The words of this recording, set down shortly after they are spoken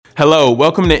Hello,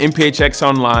 welcome to MPHX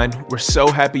Online. We're so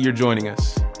happy you're joining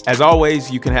us. As always,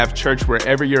 you can have church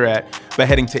wherever you're at by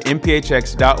heading to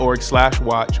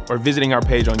mphx.org/watch or visiting our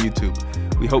page on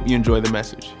YouTube. We hope you enjoy the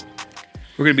message.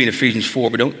 We're going to be in Ephesians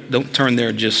 4, but don't turn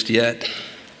there just yet.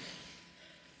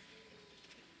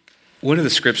 One of the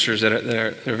scriptures that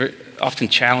are very often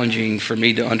challenging for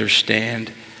me to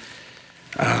understand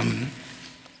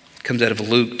comes out of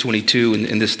Luke 22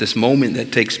 and this moment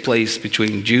that takes place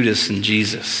between Judas and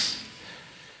Jesus.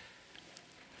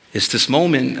 It's this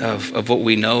moment of what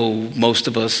we know, most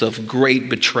of us, of great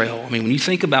betrayal. I mean, when you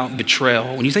think about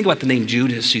betrayal, when you think about the name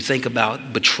Judas, you think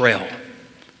about betrayal.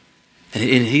 And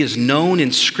he is known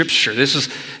in Scripture. This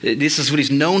is what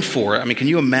he's known for. I mean, can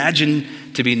you imagine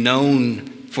to be known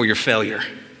for your failure?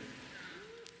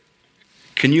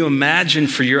 Can you imagine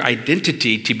for your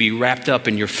identity to be wrapped up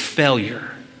in your failure?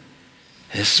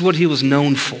 This is what he was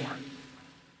known for.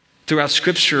 Throughout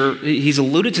Scripture, he's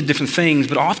alluded to different things,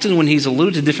 but often when he's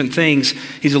alluded to different things,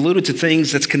 he's alluded to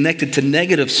things that's connected to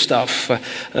negative stuff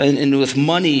and with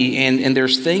money, and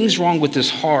there's things wrong with his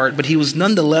heart, but he was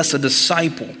nonetheless a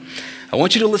disciple. I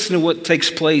want you to listen to what takes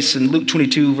place in Luke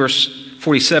 22, verse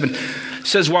 47. It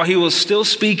says, while he was still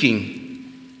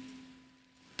speaking,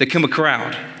 there came a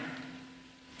crowd,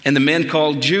 and the man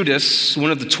called Judas,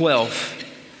 one of the 12,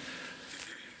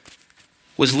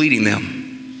 was leading them.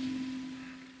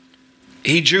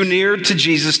 He drew near to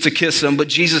Jesus to kiss him, but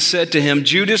Jesus said to him,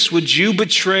 Judas, would you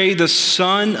betray the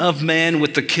Son of Man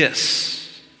with a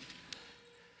kiss?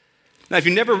 Now, if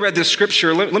you never read this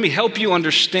scripture, let me help you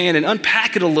understand and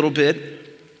unpack it a little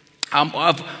bit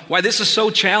of why this is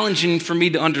so challenging for me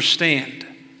to understand.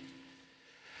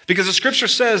 Because the scripture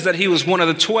says that he was one of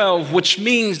the 12, which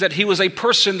means that he was a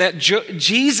person that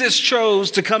Jesus chose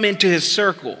to come into his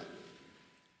circle.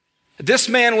 This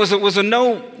man was a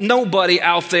nobody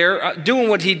out there doing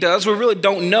what he does. We really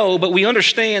don't know, but we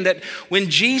understand that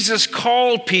when Jesus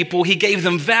called people, he gave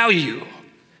them value.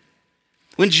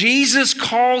 When Jesus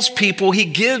calls people, he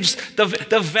gives,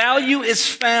 the value is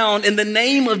found in the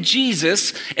name of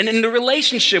Jesus and in the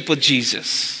relationship with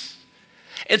Jesus.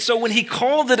 And so when he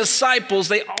called the disciples,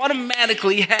 they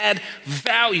automatically had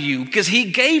value because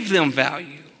he gave them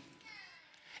value.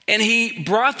 And he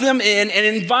brought them in and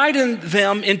invited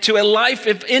them into a life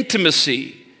of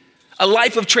intimacy, a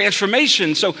life of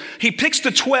transformation. So he picks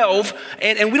the 12,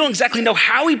 and we don't exactly know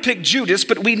how he picked Judas,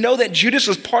 but we know that Judas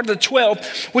was part of the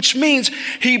 12, which means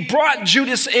he brought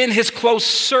Judas in his close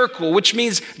circle, which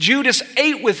means Judas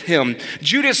ate with him.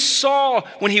 Judas saw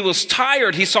when he was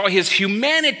tired, he saw his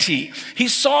humanity. He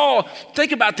saw,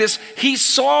 think about this, he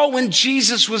saw when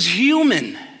Jesus was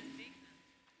human.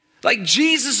 Like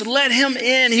Jesus let him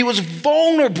in. He was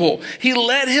vulnerable. He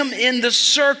let him in the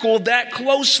circle that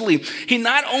closely. He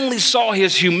not only saw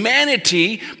his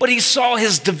humanity, but he saw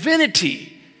his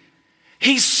divinity.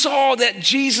 He saw that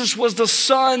Jesus was the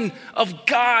Son of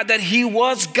God, that he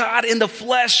was God in the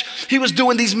flesh. He was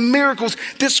doing these miracles,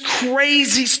 this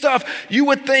crazy stuff. You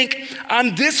would think,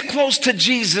 I'm this close to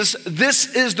Jesus.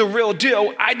 This is the real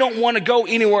deal. I don't want to go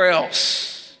anywhere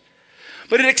else.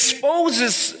 But it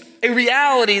exposes a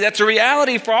reality that's a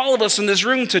reality for all of us in this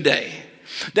room today.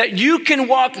 That you can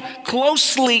walk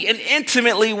closely and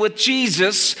intimately with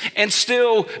Jesus and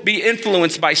still be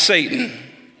influenced by Satan.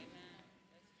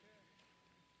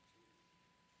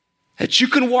 That you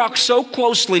can walk so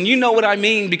closely, and you know what I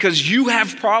mean, because you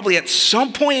have probably at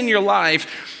some point in your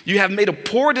life, you have made a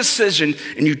poor decision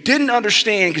and you didn't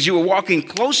understand because you were walking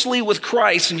closely with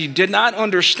Christ and you did not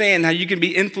understand how you can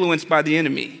be influenced by the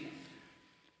enemy.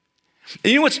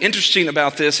 And you know what's interesting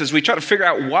about this is we try to figure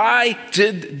out, why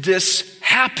did this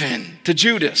happen to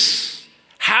Judas?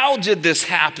 How did this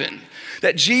happen?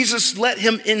 That Jesus let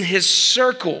him in his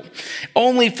circle,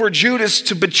 only for Judas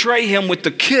to betray him with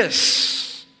the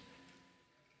kiss.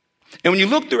 And when you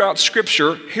look throughout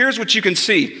Scripture, here's what you can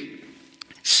see.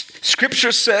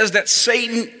 Scripture says that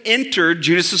Satan entered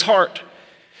Judas's heart.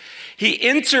 He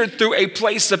entered through a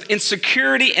place of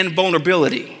insecurity and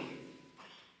vulnerability.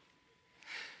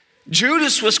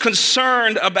 Judas was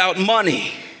concerned about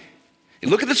money. You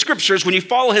look at the scriptures, when you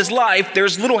follow his life,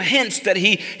 there's little hints that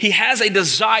he has a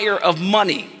desire of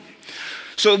money.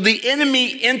 So the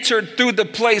enemy entered through the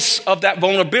place of that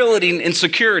vulnerability and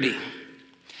insecurity.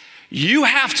 You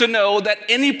have to know that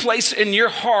any place in your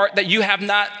heart that you have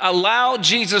not allowed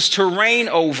Jesus to reign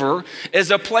over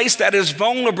is a place that is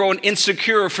vulnerable and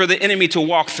insecure for the enemy to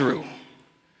walk through.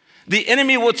 The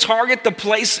enemy will target the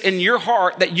place in your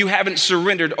heart that you haven't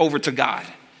surrendered over to God.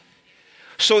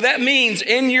 So that means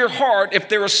in your heart, if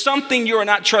there is something you are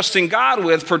not trusting God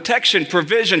with, protection,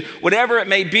 provision, whatever it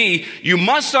may be, you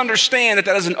must understand that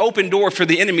that is an open door for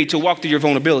the enemy to walk through your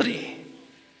vulnerability.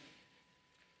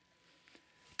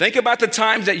 Think about the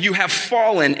times that you have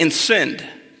fallen and sinned.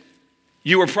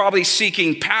 You were probably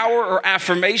seeking power or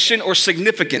affirmation or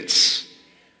significance.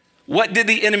 What did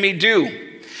the enemy do?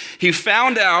 He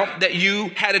found out that you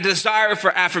had a desire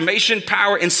for affirmation,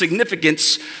 power, and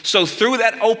significance. So through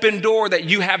that open door that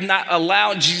you have not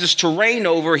allowed Jesus to reign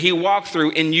over, he walked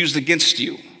through and used against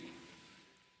you.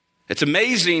 It's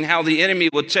amazing how the enemy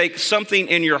will take something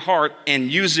in your heart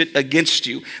and use it against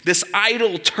you. This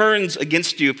idol turns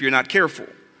against you if you're not careful.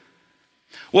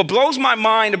 What blows my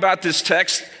mind about this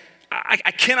text,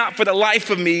 I cannot for the life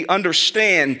of me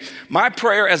understand. My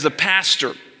prayer as a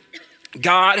pastor,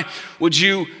 God, would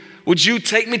you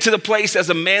take me to the place as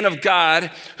a man of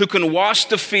God who can wash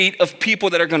the feet of people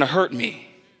that are going to hurt me?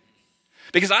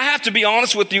 Because I have to be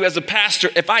honest with you as a pastor,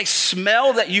 if I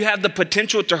smell that you have the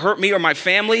potential to hurt me or my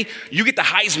family, you get the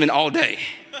Heisman all day.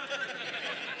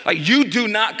 Like, you do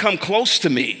not come close to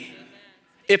me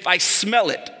if I smell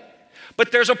it.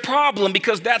 But there's a problem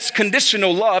because that's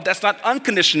conditional love. That's not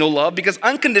unconditional love, because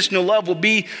unconditional love will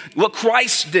be what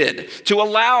Christ did to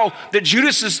allow the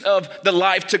Judases of the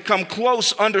life to come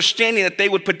close, understanding that they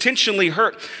would potentially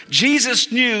hurt.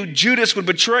 Jesus knew Judas would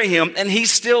betray him, and he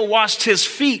still washed his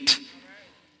feet.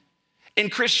 In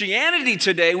Christianity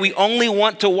today, we only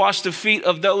want to wash the feet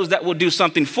of those that will do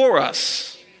something for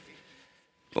us.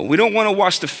 But we don't want to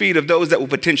wash the feet of those that will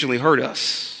potentially hurt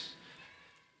us.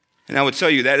 And I would tell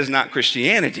you that is not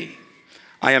Christianity.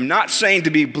 I am not saying to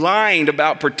be blind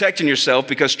about protecting yourself,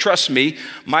 because trust me,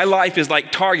 my life is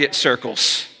like target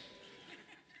circles.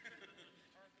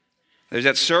 There's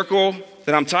that circle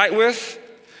that I'm tight with,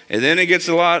 and then it gets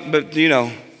a lot, but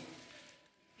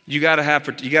you got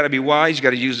to be wise, you got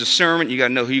to use discernment, you got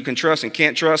to know who you can trust and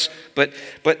can't trust. But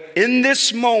in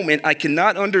this moment, I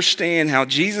cannot understand how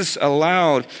Jesus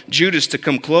allowed Judas to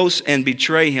come close and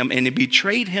betray him, and he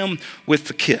betrayed him with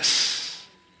the kiss.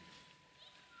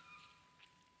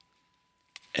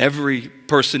 Every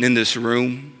person in this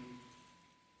room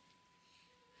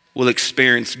will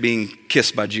experience being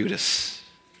kissed by Judas.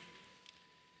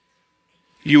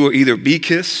 You will either be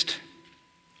kissed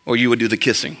or you will do the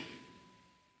kissing.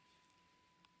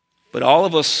 But all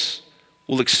of us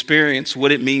will experience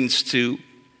what it means to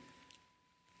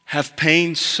have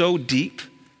pain so deep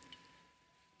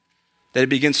that it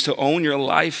begins to own your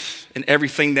life and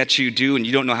everything that you do, and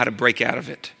you don't know how to break out of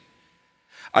it.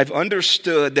 I've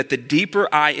understood that the deeper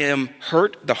I am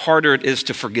hurt, the harder it is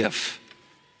to forgive.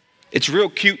 It's real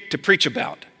cute to preach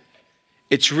about.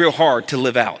 It's real hard to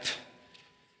live out.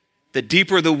 The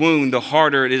deeper the wound, the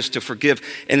harder it is to forgive.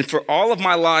 And for all of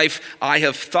my life, I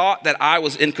have thought that I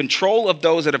was in control of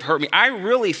those that have hurt me. I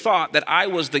really thought that I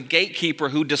was the gatekeeper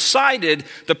who decided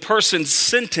the person's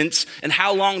sentence and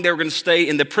how long they were going to stay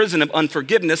in the prison of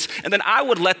unforgiveness. And then I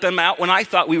would let them out when I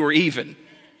thought we were even.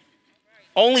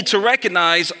 Only to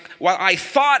recognize, while I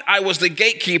thought I was the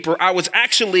gatekeeper, I was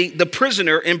actually the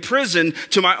prisoner in prison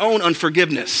to my own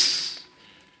unforgiveness.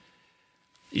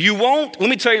 Let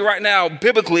me tell you right now,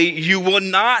 biblically, you will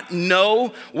not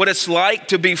know what it's like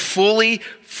to be fully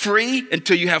free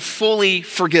until you have fully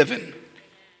forgiven.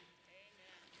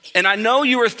 And I know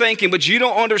you are thinking, but you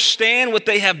don't understand what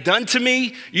they have done to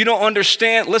me. You don't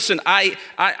understand. Listen, I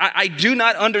do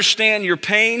not understand your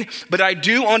pain, but I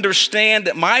do understand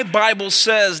that my Bible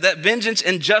says that vengeance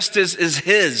and justice is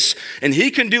his, and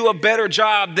he can do a better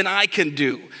job than I can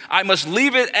do. I must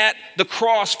leave it at the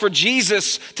cross for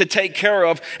Jesus to take care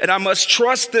of, and I must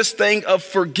trust this thing of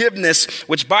forgiveness,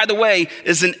 which, by the way,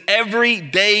 is an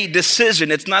everyday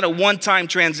decision. It's not a one-time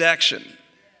transaction.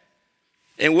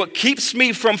 And what keeps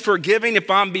me from forgiving,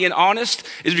 if I'm being honest,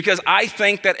 is because I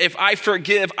think that if I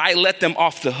forgive, I let them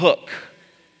off the hook.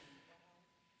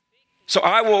 So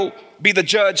I will be the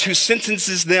judge who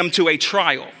sentences them to a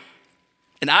trial,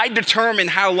 and I determine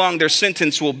how long their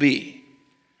sentence will be.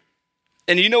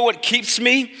 And you know what keeps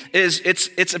me is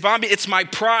it's my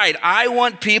pride. I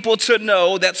want people to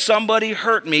know that somebody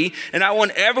hurt me, and I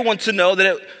want everyone to know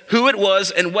that who it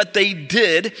was and what they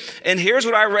did. And here's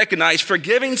what I recognize: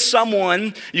 forgiving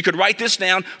someone, you could write this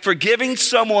down, forgiving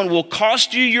someone will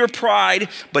cost you your pride,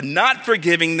 but not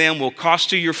forgiving them will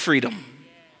cost you your freedom.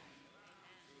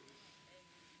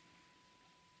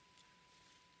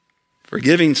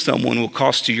 Forgiving someone will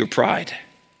cost you your pride,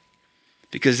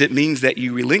 because it means that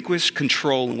you relinquish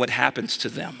control in what happens to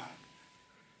them.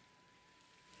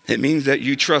 It means that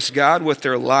you trust God with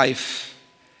their life.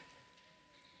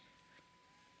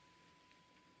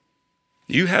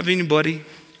 You have anybody?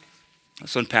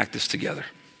 Let's unpack this together.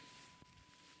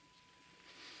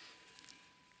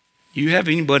 You have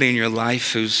anybody in your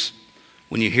life who's,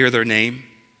 when you hear their name,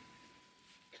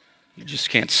 you just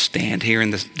can't stand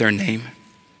hearing their name?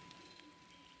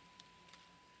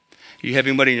 You have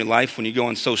anybody in your life when you go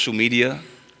on social media,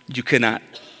 you cannot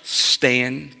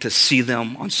stand to see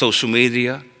them on social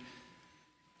media?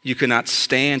 You cannot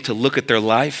stand to look at their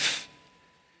life,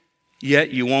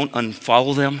 yet you won't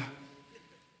unfollow them?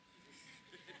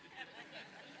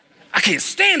 I can't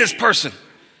stand this person.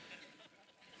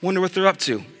 Wonder what they're up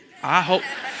to. I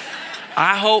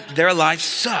hope their life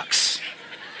sucks.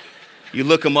 You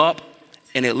look them up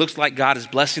and it looks like God is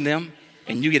blessing them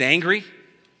and you get angry.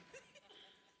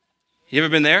 You ever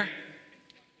been there? And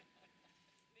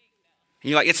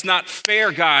you're like, it's not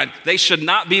fair, God. They should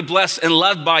not be blessed and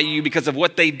loved by you because of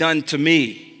what they've done to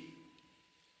me.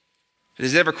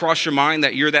 Does it ever cross your mind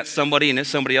that you're that somebody and it's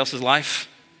somebody else's life?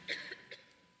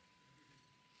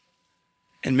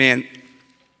 And man,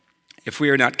 if we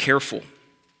are not careful,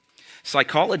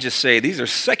 psychologists say, these are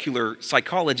secular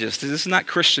psychologists, this is not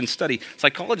Christian study.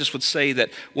 Psychologists would say that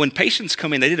when patients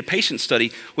come in, they did a patient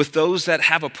study with those that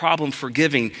have a problem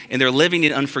forgiving and they're living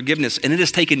in unforgiveness, and it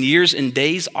has taken years and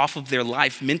days off of their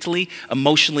life mentally,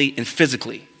 emotionally, and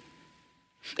physically.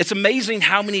 It's amazing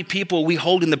how many people we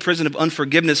hold in the prison of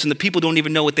unforgiveness and the people don't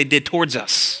even know what they did towards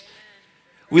us.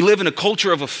 We live in a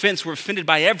culture of offense. We're offended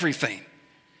by everything.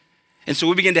 And so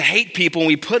we begin to hate people and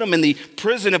we put them in the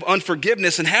prison of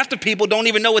unforgiveness, and half the people don't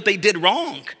even know what they did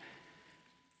wrong.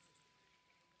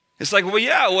 It's like,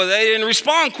 they didn't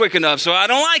respond quick enough, so I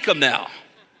don't like them now.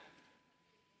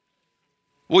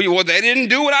 Well, they didn't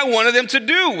do what I wanted them to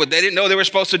do. Well, they didn't know they were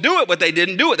supposed to do it, but they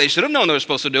didn't do it. They should have known they were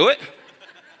supposed to do it.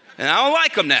 And I don't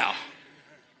like them now.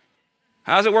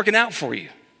 How's it working out for you?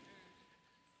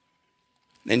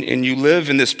 And you live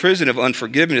in this prison of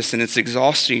unforgiveness, and it's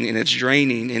exhausting and it's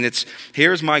draining. And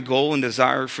here's my goal and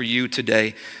desire for you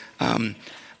today. I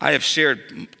have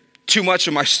shared too much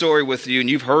of my story with you, and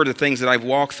you've heard the things that I've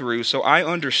walked through. So I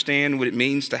understand what it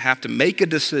means to have to make a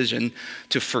decision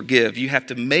to forgive. You have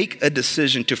to make a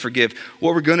decision to forgive.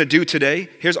 What we're going to do today,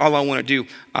 here's all I want to do.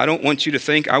 I don't want you to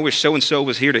think, I wish so-and-so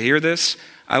was here to hear this.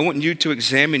 I want you to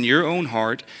examine your own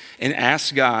heart and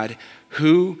ask God,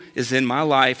 who is in my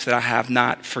life that I have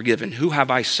not forgiven? Who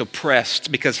have I suppressed?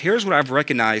 Because here's what I've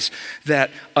recognized,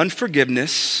 that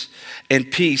unforgiveness and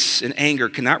peace and anger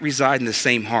cannot reside in the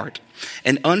same heart.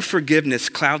 And unforgiveness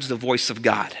clouds the voice of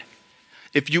God.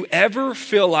 If you ever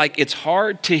feel like it's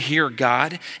hard to hear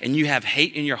God and you have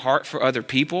hate in your heart for other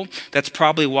people, that's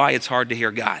probably why it's hard to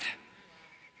hear God.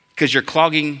 Because you're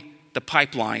clogging the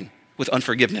pipeline with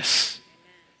unforgiveness.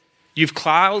 You've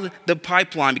clouded the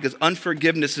pipeline because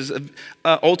unforgiveness is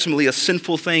ultimately a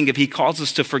sinful thing if he calls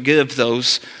us to forgive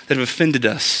those that have offended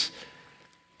us.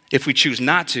 If we choose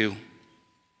not to,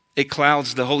 it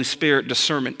clouds the Holy Spirit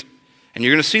discernment. And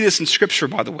you're going to see this in Scripture,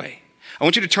 by the way. I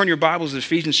want you to turn your Bibles to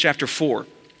Ephesians chapter 4.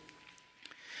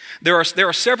 There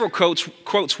are several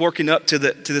quotes working up to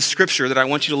the Scripture that I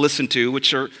want you to listen to,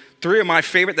 which are three of my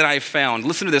favorite that I have found.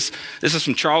 Listen to this. This is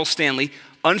from Charles Stanley.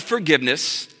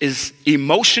 Unforgiveness is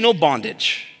emotional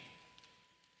bondage.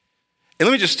 And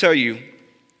let me just tell you,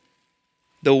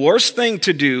 the worst thing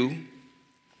to do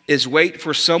is wait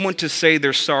for someone to say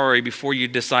they're sorry before you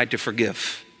decide to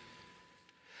forgive.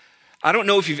 I don't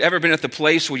know if you've ever been at the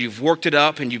place where you've worked it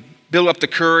up and you build up the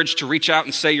courage to reach out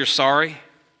and say you're sorry,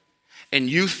 and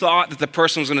you thought that the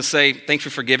person was going to say, thanks for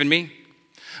forgiving me.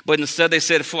 But instead they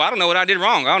said, I don't know what I did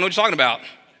wrong. I don't know what you're talking about.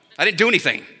 I didn't do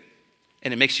anything.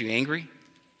 And it makes you angry.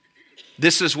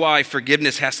 This is why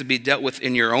forgiveness has to be dealt with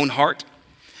in your own heart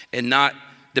and not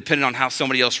dependent on how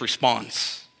somebody else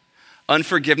responds.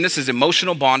 Unforgiveness is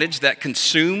emotional bondage that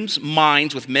consumes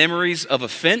minds with memories of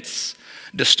offense,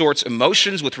 distorts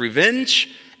emotions with revenge,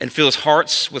 and fills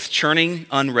hearts with churning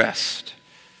unrest.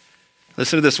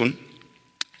 Listen to this one.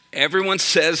 Everyone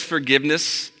says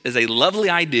forgiveness is a lovely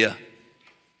idea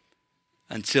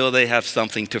until they have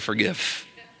something to forgive.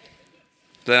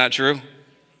 Is that not true?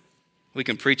 We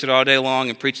can preach it all day long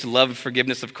and preach the love and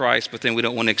forgiveness of Christ, but then we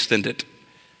don't want to extend it.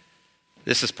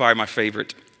 This is probably my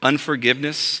favorite.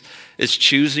 Unforgiveness is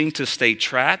choosing to stay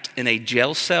trapped in a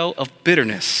jail cell of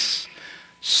bitterness,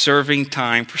 serving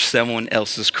time for someone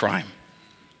else's crime.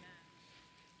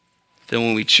 Then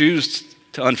when we choose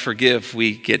to unforgive,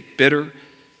 we get bitter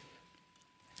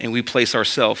and we place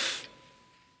ourselves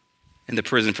in the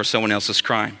prison for someone else's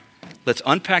crime. Let's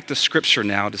unpack the Scripture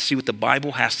now to see what the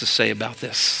Bible has to say about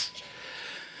this.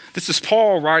 This is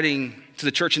Paul writing to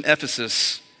the church in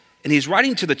Ephesus, and he's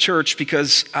writing to the church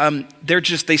because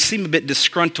they seem a bit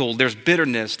disgruntled. There's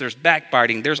bitterness, there's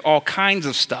backbiting, there's all kinds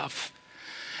of stuff.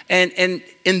 And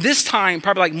in this time,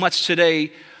 probably like much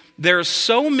today, there's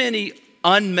so many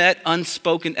unmet,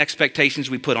 unspoken expectations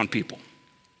we put on people.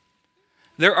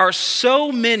 There are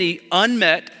so many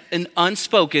unmet and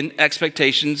unspoken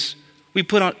expectations we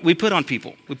put on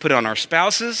people. We put it on our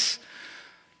spouses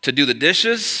to do the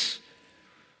dishes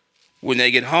when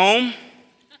they get home,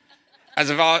 as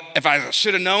if I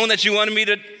should have known that you wanted me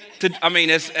to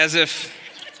as if.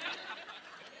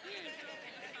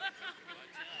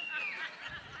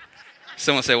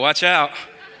 Someone say, watch out.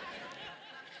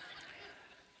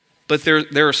 But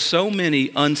there are so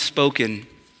many unspoken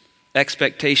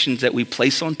expectations that we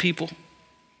place on people.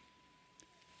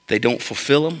 They don't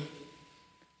fulfill them,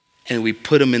 and we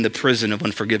put them in the prison of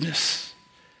unforgiveness.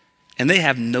 And they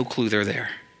have no clue they're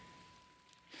there.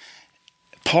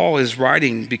 Paul is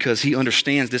writing because he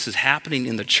understands this is happening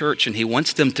in the church and he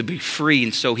wants them to be free.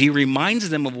 And so he reminds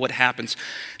them of what happens.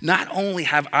 Not only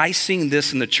have I seen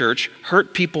this in the church,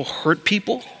 hurt people,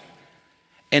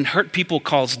 and hurt people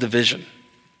cause division.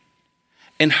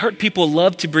 And hurt people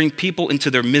love to bring people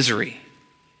into their misery.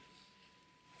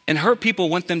 And hurt people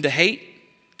want them to hate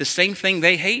the same thing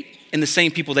they hate and the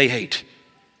same people they hate.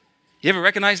 You ever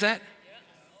recognize that?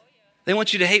 They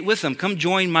want you to hate with them. Come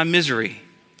join my misery.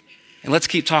 And let's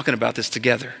keep talking about this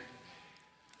together.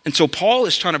 And so Paul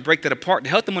is trying to break that apart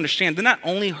to help them understand they're not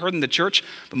only hurting the church,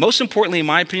 but most importantly, in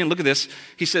my opinion, look at this.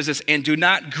 He says this, and do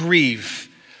not grieve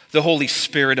the Holy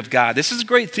Spirit of God. This is a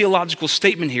great theological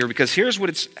statement here because here's what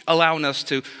it's allowing us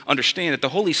to understand, that the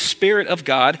Holy Spirit of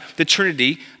God, the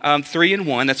Trinity, 3 in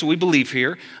 1, that's what we believe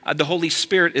here. The Holy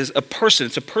Spirit is a person.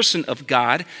 It's a person of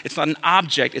God. It's not an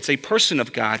object. It's a person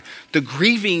of God. The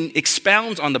grieving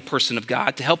expounds on the person of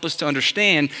God to help us to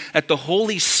understand that the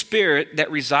Holy Spirit that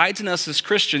resides in us as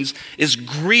Christians is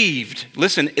grieved.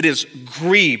 Listen, it is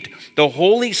grieved. The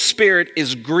Holy Spirit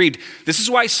is grieved. This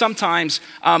is why sometimes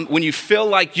when you feel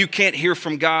like you can't hear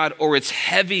from God, or it's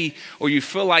heavy, or you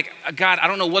feel like, God, I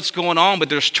don't know what's going on, but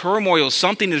there's turmoil,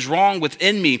 something is wrong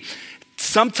within me.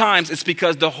 Sometimes it's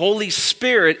because the Holy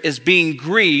Spirit is being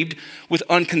grieved with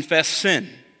unconfessed sin.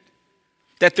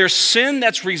 That there's sin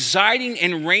that's residing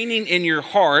and reigning in your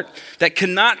heart that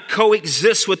cannot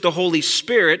coexist with the Holy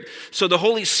Spirit, so the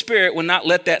Holy Spirit will not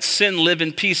let that sin live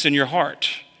in peace in your heart.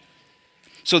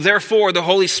 So therefore, the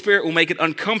Holy Spirit will make it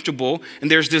uncomfortable, and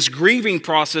there's this grieving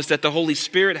process that the Holy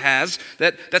Spirit has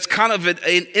that's kind of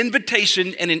an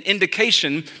invitation and an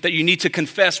indication that you need to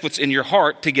confess what's in your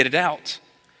heart to get it out.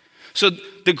 So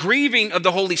the grieving of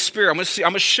the Holy Spirit, I'm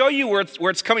going to show you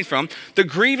where it's coming from. The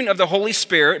grieving of the Holy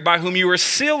Spirit by whom you are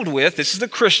sealed with, this is the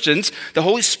Christians, the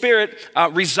Holy Spirit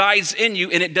resides in you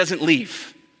and it doesn't leave.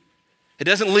 It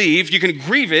doesn't leave. You can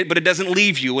grieve it, but it doesn't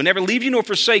leave you. It will never leave you nor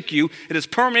forsake you. It is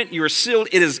permanent. You are sealed.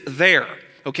 It is there.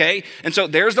 Okay? And so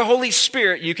there's the Holy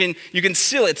Spirit. You can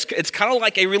seal it. It's kind of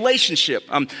like a relationship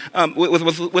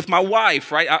with my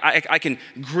wife, right? I can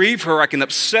grieve her. I can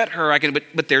upset her.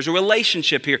 But there's a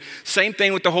relationship here. Same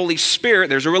thing with the Holy Spirit.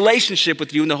 There's a relationship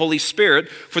with you and the Holy Spirit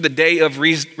for the day of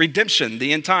redemption,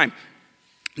 the end time.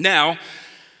 Now,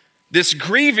 this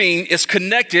grieving is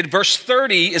connected, verse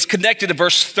 30 is connected to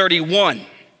verse 31.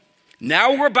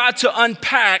 Now we're about to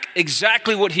unpack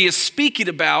exactly what he is speaking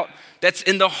about that's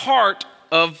in the heart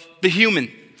of the human.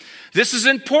 This is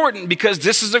important because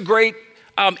this is a great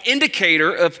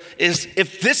indicator of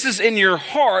if this is in your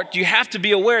heart, you have to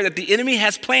be aware that the enemy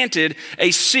has planted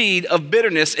a seed of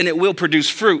bitterness and it will produce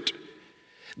fruit.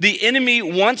 The enemy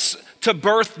wants to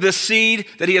birth the seed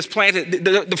that he has planted,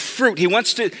 the fruit. He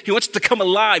wants to come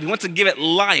alive. He wants to give it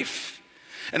life.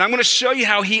 And I'm going to show you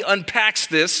how he unpacks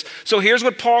this. So here's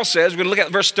what Paul says. We're going to look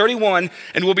at verse 31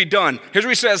 and we'll be done. Here's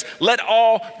what he says. Let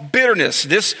all bitterness.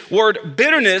 This word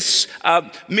bitterness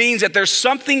means that there's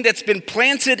something that's been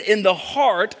planted in the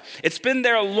heart. It's been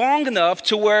there long enough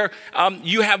to where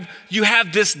you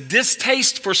have this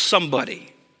distaste for somebody.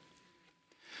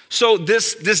 So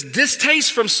this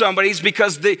distaste from somebody is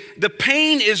because the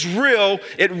pain is real.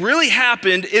 It really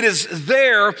happened. It is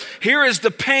there. Here is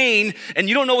the pain, and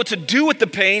you don't know what to do with the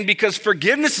pain because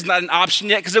forgiveness is not an option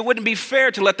yet because it wouldn't be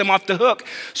fair to let them off the hook.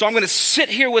 So I'm going to sit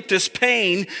here with this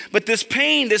pain, but this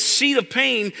pain, this seed of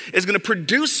pain is going to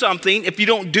produce something if you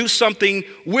don't do something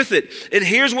with it. And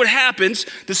here's what happens.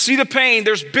 The seed of pain,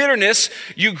 there's bitterness.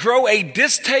 You grow a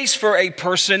distaste for a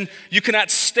person. You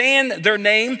cannot stand their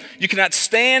name. You cannot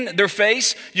stand their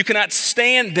face. You cannot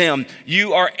stand them.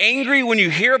 You are angry when you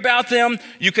hear about them.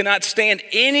 You cannot stand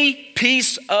any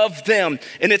piece of them.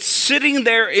 And it's sitting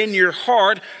there in your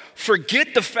heart.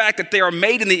 Forget the fact that they are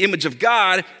made in the image of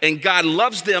God and God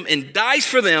loves them and dies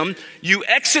for them. You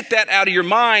exit that out of your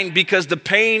mind because the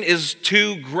pain is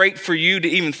too great for you to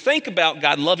even think about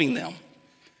God loving them.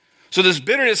 So this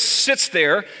bitterness sits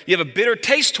there. You have a bitter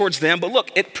taste towards them, but look,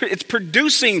 it's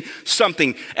producing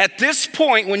something. At this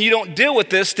point, when you don't deal with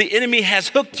this, the enemy has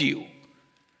hooked you.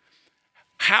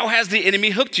 How has the enemy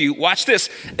hooked you? Watch this.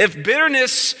 If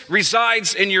bitterness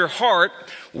resides in your heart,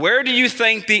 where do you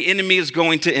think the enemy is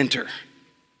going to enter?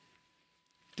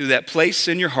 Through that place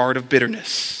in your heart of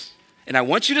bitterness. And I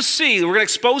want you to see, we're going to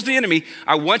expose the enemy.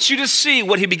 I want you to see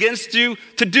what he begins to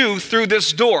do through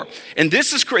this door. And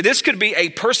this could be a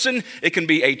person, it can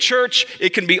be a church,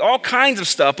 it can be all kinds of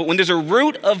stuff. But when there's a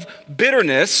root of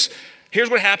bitterness, here's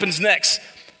what happens next.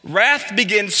 Wrath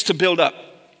begins to build up.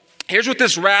 Here's what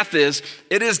this wrath is.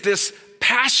 It is this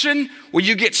passion where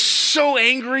you get so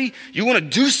angry, you want to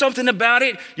do something about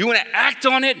it, you want to act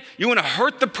on it, you want to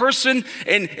hurt the person,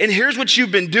 and here's what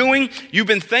you've been doing. You've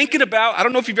been thinking about, I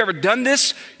don't know if you've ever done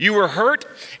this, you were hurt,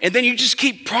 and then you just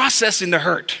keep processing the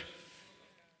hurt.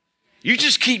 You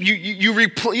just keep, you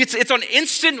replay, it's on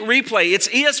instant replay. It's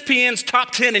ESPN's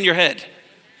top 10 in your head.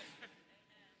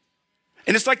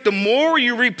 And it's like the more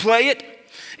you replay it,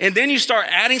 and then you start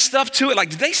adding stuff to it,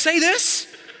 like, did they say this?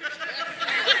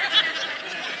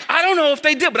 I don't know if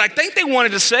they did, but I think they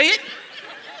wanted to say it.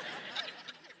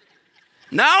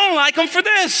 Now I don't like them for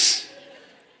this.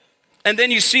 And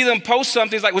then you see them post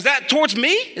something, it's like, was that towards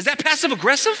me? Is that passive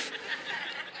aggressive?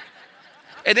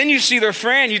 And then you see their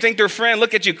friend, you think their friend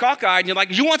look at you cockeyed, and you're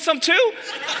like, you want some too?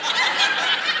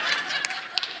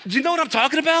 Do you know what I'm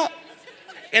talking about?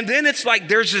 And then it's like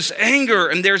there's this anger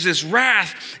and there's this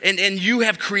wrath, and you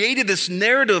have created this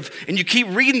narrative, and you keep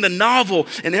reading the novel,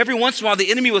 and every once in a while the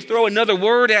enemy will throw another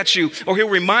word at you, or he'll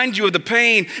remind you of the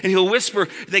pain, and he'll whisper,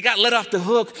 they got let off the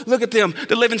hook. Look at them.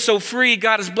 They're living so free.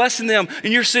 God is blessing them.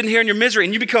 And you're sitting here in your misery,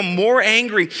 and you become more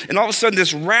angry, and all of a sudden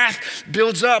this wrath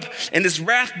builds up, and this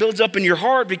wrath builds up in your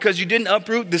heart because you didn't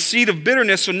uproot the seed of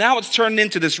bitterness. So now it's turned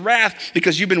into this wrath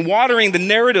because you've been watering the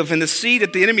narrative and the seed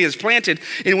that the enemy has planted.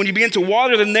 And when you begin to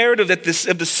water the narrative of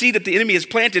the seed that the enemy has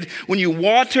planted, when you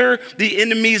water the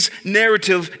enemy's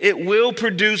narrative, it will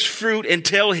produce fruit and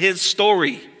tell his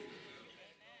story.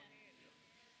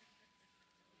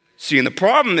 See, and the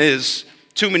problem is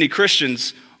too many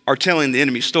Christians are telling the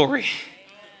enemy's story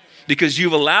because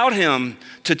you've allowed him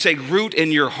to take root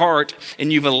in your heart,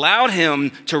 and you've allowed him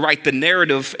to write the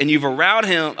narrative, and you've allowed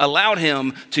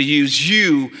him to use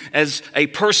you as a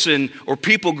person or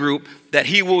people group that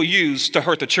he will use to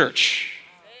hurt the church.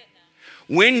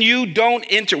 When you don't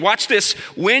watch this,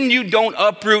 when you don't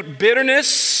uproot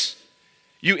bitterness,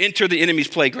 you enter the enemy's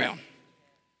playground.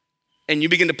 And you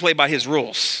begin to play by his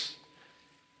rules.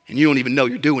 And you don't even know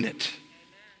you're doing it.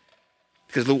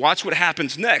 Because watch what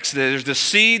happens next. There's the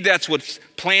seed, that's what's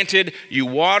planted. You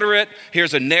water it.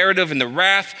 Here's a narrative and the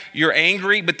wrath. You're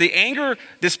angry. But the anger,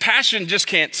 this passion just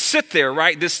can't sit there,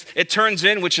 right? It turns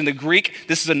in, which in the Greek,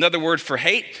 this is another word for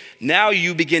hate. Now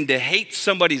you begin to hate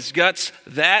somebody's guts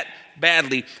that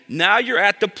badly. Now you're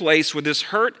at the place where this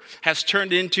hurt has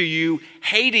turned into you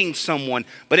hating someone.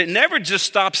 But it never just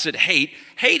stops at hate.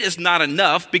 Hate is not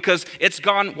enough because it's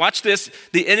gone. Watch this.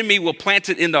 The enemy will plant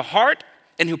it in the heart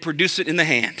and he'll produce it in the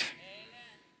hand.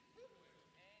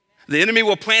 The enemy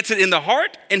will plant it in the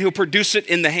heart and he'll produce it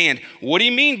in the hand. What do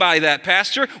you mean by that,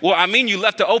 Pastor? Well, I mean you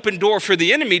left the open door for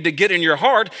the enemy to get in your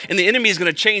heart, and the enemy is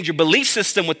going to change your belief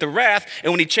system with the wrath.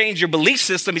 And when he changes your belief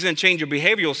system, he's going to change your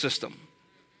behavioral system.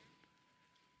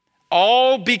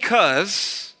 All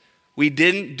because we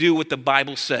didn't do what the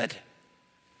Bible said.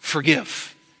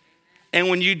 Forgive. And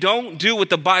when you don't do what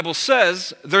the Bible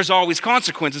says, there's always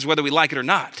consequences, whether we like it or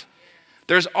not.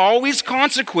 There's always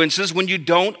consequences when you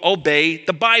don't obey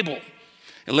the Bible.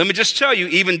 And let me just tell you,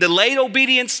 even delayed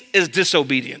obedience is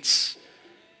disobedience.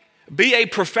 Be a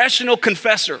professional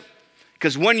confessor,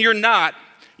 because when you're not,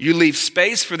 you leave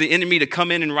space for the enemy to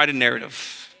come in and write a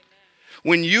narrative.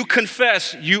 When you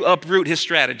confess, you uproot his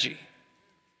strategy.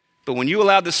 But when you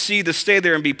allow the seed to stay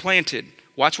there and be planted,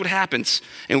 watch what happens.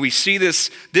 And we see this.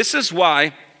 This is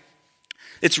why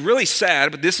it's really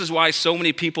sad, but this is why so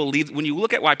many people leave. When you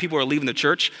look at why people are leaving the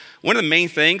church, one of the main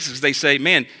things is they say,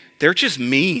 man, they're just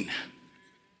mean.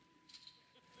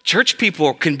 Church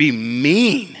people can be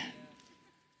mean.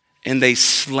 And they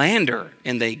slander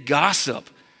and they gossip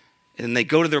and they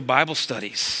go to their Bible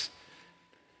studies.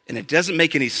 And it doesn't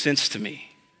make any sense to me.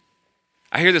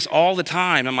 I hear this all the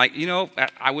time. I'm like,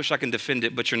 I wish I can defend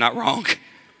it, but you're not wrong.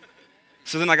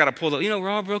 So then I got to pull we're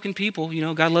all broken people.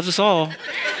 God loves us all.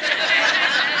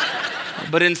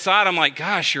 But inside I'm like,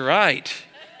 gosh, you're right.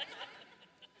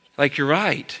 Like, you're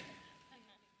right.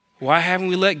 Why haven't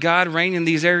we let God reign in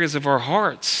these areas of our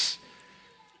hearts?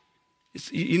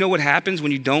 You know what happens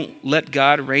when you don't let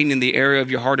God reign in the area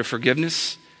of your heart of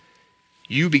forgiveness?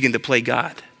 You begin to play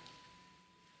God.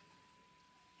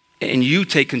 you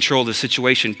take control of the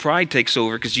situation. Pride takes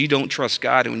over because you don't trust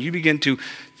God. And when you begin to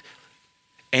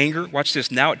anger, watch this,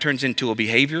 now it turns into a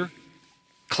behavior.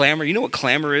 Clamor, you know what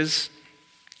clamor is?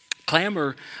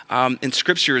 Clamor in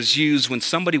scripture is used when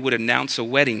somebody would announce a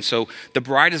wedding. So the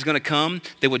bride is going to come.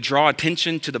 They would draw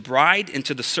attention to the bride and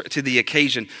to the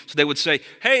occasion. So they would say,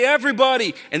 hey,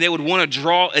 everybody. And they would want to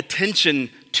draw attention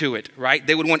to it, right?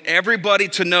 They would want everybody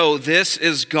to know this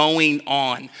is going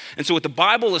on. And so what the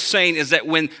Bible is saying is that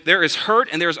when there is hurt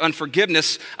and there's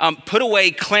unforgiveness, put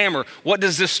away clamor. What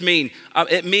does this mean?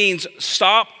 It means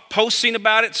stop posting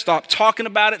about it, stop talking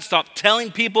about it, stop telling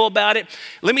people about it.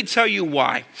 Let me tell you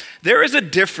why. There is a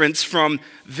difference from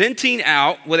venting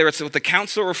out, whether it's with a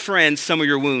counselor or friend, some of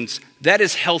your wounds. That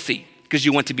is healthy because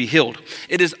you want to be healed.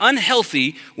 It is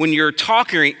unhealthy when you're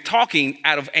talking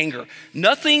out of anger.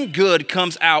 Nothing good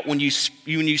comes out when you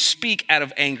speak out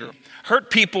of anger.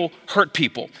 Hurt people.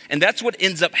 And that's what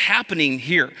ends up happening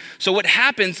here. So what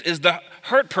happens is the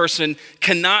hurt person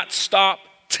cannot stop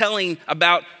telling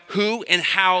about who and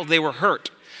how they were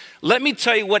hurt. Let me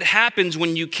tell you what happens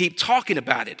when you keep talking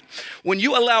about it. When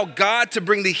you allow God to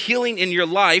bring the healing in your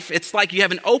life, it's like you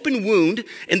have an open wound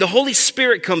and the Holy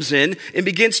Spirit comes in and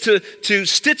begins to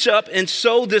stitch up and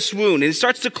sew this wound. And he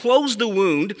starts to close the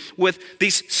wound with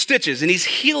these stitches and he's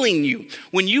healing you.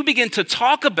 When you begin to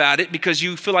talk about it because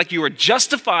you feel like you are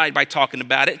justified by talking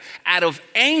about it, out of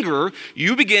anger,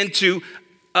 you begin to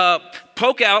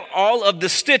poke out all of the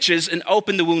stitches and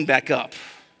open the wound back up.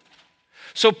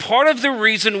 So part of the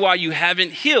reason why you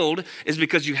haven't healed is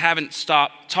because you haven't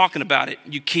stopped talking about it.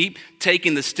 You keep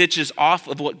taking the stitches off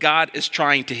of what God is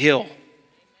trying to heal.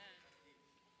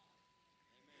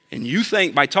 And you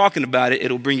think by talking about it,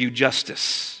 it'll bring you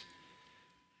justice.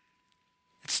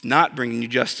 It's not bringing you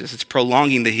justice. It's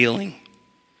prolonging the healing.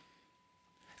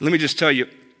 Let me just tell you,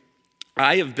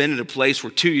 I have been in a place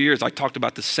where 2 years I talked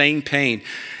about the same pain,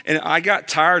 and I got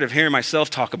tired of hearing myself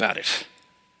talk about it.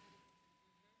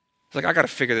 It's like, I got to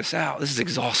figure this out. This is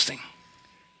exhausting.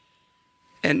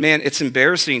 And man, it's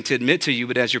embarrassing to admit to you,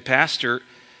 but as your pastor,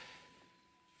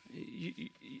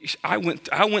 I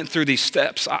went through these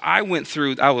steps. I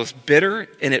was bitter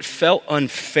and it felt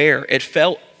unfair. It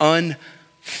felt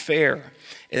unfair.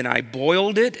 And I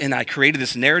boiled it and I created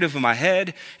this narrative in my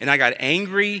head and I got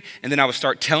angry and then I would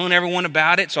start telling everyone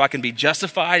about it so I can be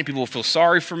justified and people will feel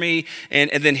sorry for me. And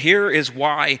then here is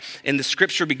why, and the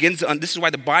scripture begins to, this is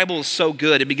why the Bible is so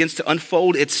good. It begins to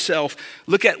unfold itself.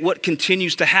 Look at what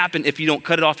continues to happen if you don't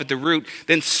cut it off at the root.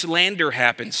 Then slander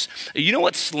happens. You know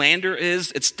what slander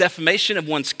is? It's defamation of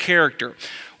one's character.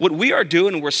 What we are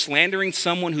doing, we're slandering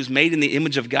someone who's made in the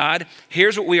image of God.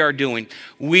 Here's what we are doing.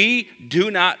 We do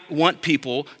not want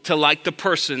people to like the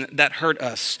person that hurt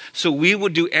us. So we will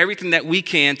do everything that we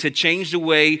can to change the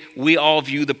way we all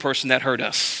view the person that hurt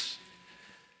us.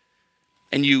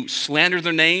 And you slander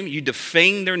their name, you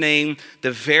defame their name,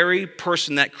 the very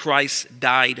person that Christ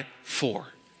died for.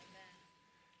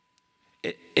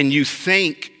 And you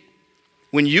think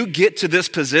when you get to this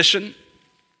position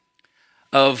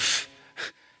of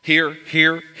here,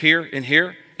 and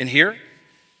here,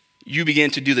 you begin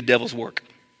to do the devil's work.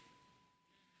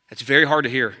 It's very hard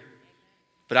to hear,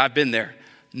 but I've been there.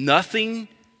 Nothing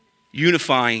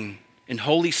unifying and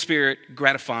Holy Spirit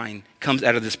gratifying comes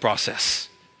out of this process.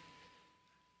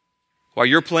 While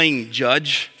you're playing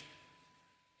judge,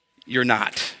 you're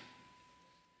not.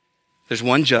 There's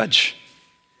one judge,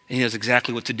 and he knows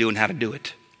exactly what to do and how to do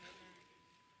it.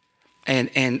 And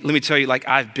let me tell you, like,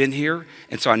 I've been here,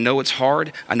 and so I know it's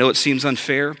hard. I know it seems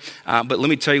unfair, but let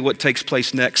me tell you what takes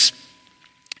place next.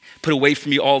 Put away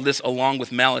from you all this along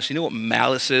with malice. You know what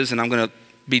malice is? And I'm going to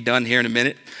be done here in a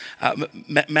minute.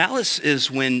 Malice is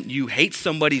when you hate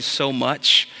somebody so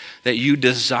much that you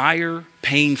desire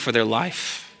pain for their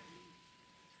life.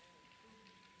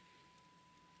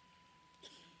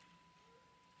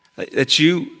 That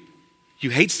you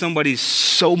hate somebody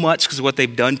so much because of what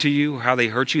they've done to you or how they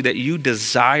hurt you that you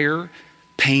desire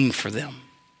pain for them.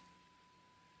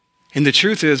 And the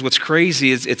truth is, what's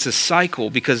crazy is it's a cycle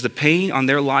because the pain on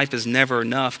their life is never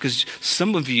enough, because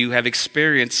some of you have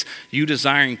experienced you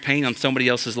desiring pain on somebody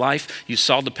else's life. You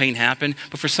saw the pain happen,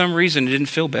 but for some reason it didn't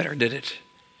feel better, did it?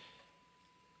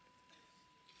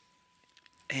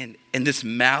 And this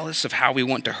malice of how we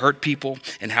want to hurt people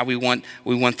and how we want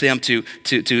them to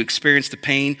experience the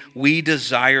pain. We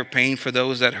desire pain for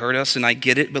those that hurt us, and I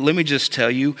get it. But let me just tell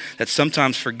you that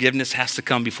sometimes forgiveness has to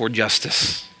come before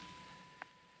justice.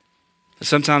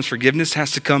 Sometimes forgiveness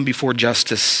has to come before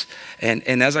justice. And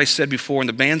as I said before, and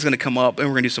the band's going to come up and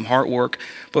we're going to do some heart work,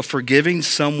 but forgiving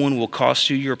someone will cost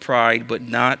you your pride, but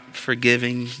not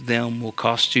forgiving them will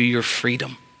cost you your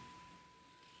freedom.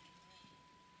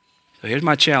 So here's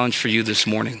my challenge for you this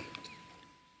morning.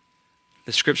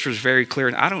 The scripture is very clear,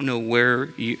 and I don't know where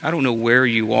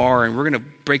you are, and we're going to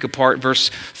break apart verse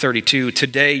 32.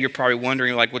 Today, you're probably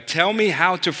wondering, like, well, tell me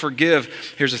how to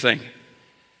forgive. Here's the thing.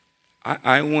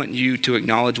 I want you to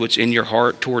acknowledge what's in your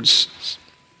heart towards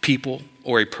people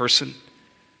or a person,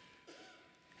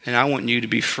 and I want you to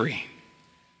be free.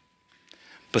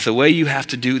 But the way you have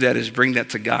to do that is bring that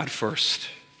to God first.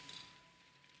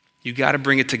 You got to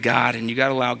bring it to God, and you got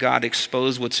to allow God to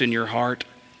expose what's in your heart.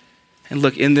 And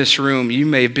look, in this room, you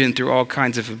may have been through all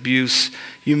kinds of abuse.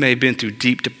 You may have been through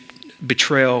deep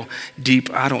betrayal,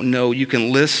 I don't know. You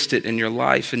can list it in your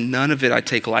life, and none of it I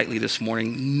take lightly this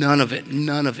morning. None of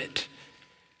it.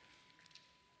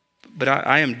 But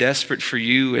I am desperate for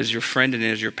you as your friend and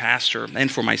as your pastor,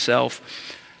 and for myself,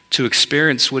 to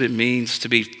experience what it means to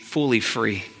be fully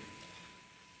free.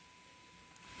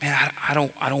 Man, I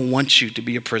don't want you to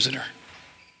be a prisoner.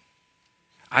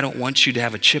 I don't want you to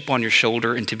have a chip on your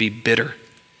shoulder and to be bitter.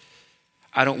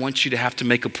 I don't want you to have to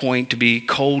make a point to be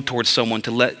cold towards someone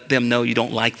to let them know you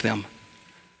don't like them.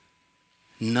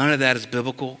 None of that is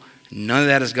biblical. None of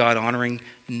that is God honoring.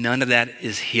 None of that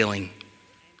is healing.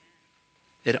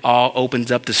 It all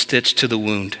opens up the stitch to the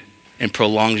wound and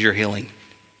prolongs your healing.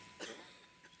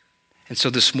 And so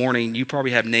this morning, you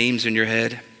probably have names in your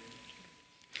head.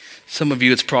 Some of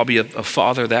you, it's probably a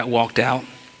father that walked out.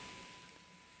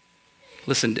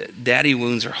 Listen, daddy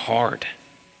wounds are hard.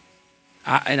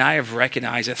 I have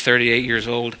recognized at 38 years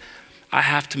old, I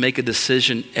have to make a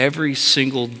decision every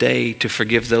single day to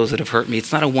forgive those that have hurt me.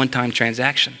 It's not a one-time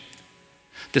transaction.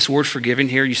 This word forgiving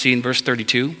here, you see in verse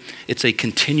 32, it's a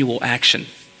continual action.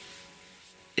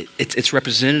 It's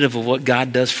representative of what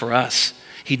God does for us.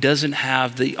 He doesn't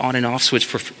have the on and off switch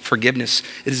for forgiveness.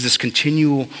 It is this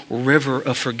continual river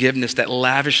of forgiveness that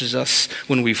lavishes us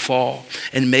when we fall.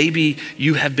 And maybe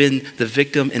you have been the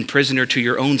victim and prisoner to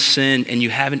your own sin and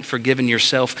you haven't forgiven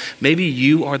yourself. Maybe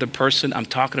you are the person I'm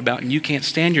talking about and you can't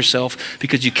stand yourself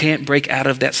because you can't break out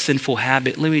of that sinful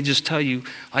habit. Let me just tell you,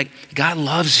 like, God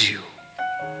loves you.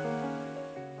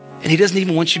 And he doesn't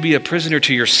even want you to be a prisoner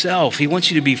to yourself. He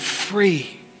wants you to be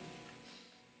free.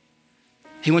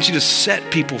 He wants you to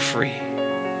set people free.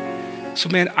 So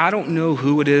man, I don't know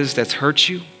who it is that's hurt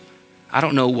you. I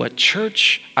don't know what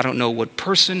church. I don't know what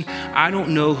person. I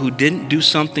don't know who didn't do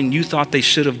something you thought they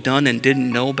should have done and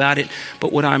didn't know about it.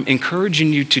 But what I'm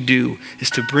encouraging you to do is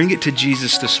to bring it to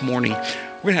Jesus this morning.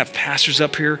 We're going to have pastors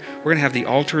up here. We're going to have the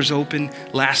altars open.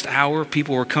 Last hour,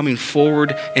 people were coming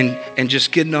forward and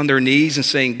just getting on their knees and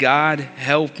saying, God,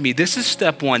 help me. This is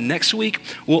step one. Next week,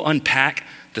 we'll unpack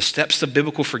the steps of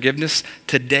biblical forgiveness.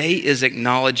 Today is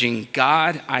acknowledging,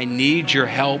 God, I need your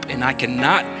help, and I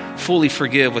cannot fully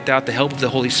forgive without the help of the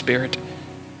Holy Spirit.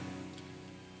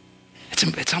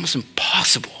 It's almost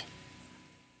impossible.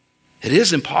 It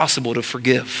is impossible to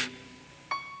forgive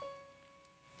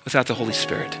without the Holy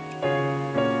Spirit.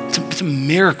 It's a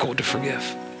miracle to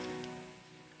forgive.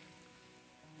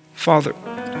 Father,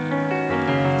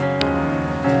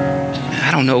 I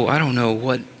don't know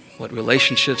what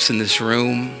relationships in this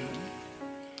room.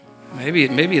 Maybe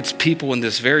it's people in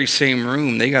this very same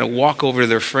room. They got to walk over to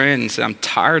their friend and say, I'm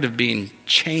tired of being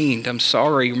chained. I'm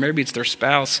sorry. Or maybe it's their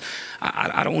spouse.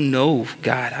 I don't know,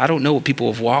 God. I don't know what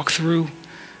people have walked through.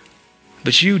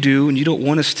 But you do, and you don't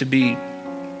want us to be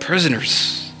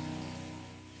prisoners.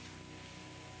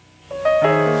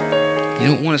 You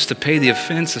don't want us to pay the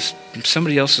offense of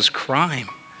somebody else's crime.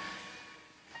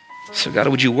 So God,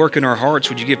 would you work in our hearts?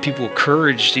 Would you give people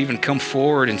courage to even come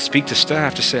forward and speak to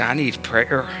staff to say, I need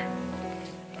prayer.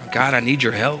 Or God, I need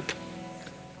your help.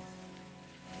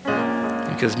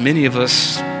 Because many of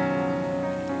us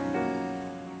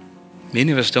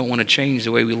don't want to change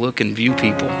the way we look and view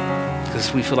people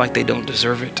because we feel like they don't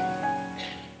deserve it.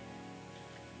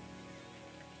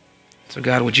 So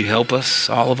God, would you help us,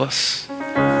 all of us?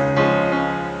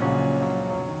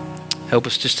 Help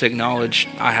us just to acknowledge,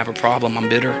 I have a problem, I'm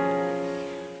bitter.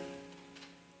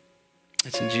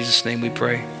 It's in Jesus' name we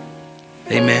pray.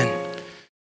 Amen.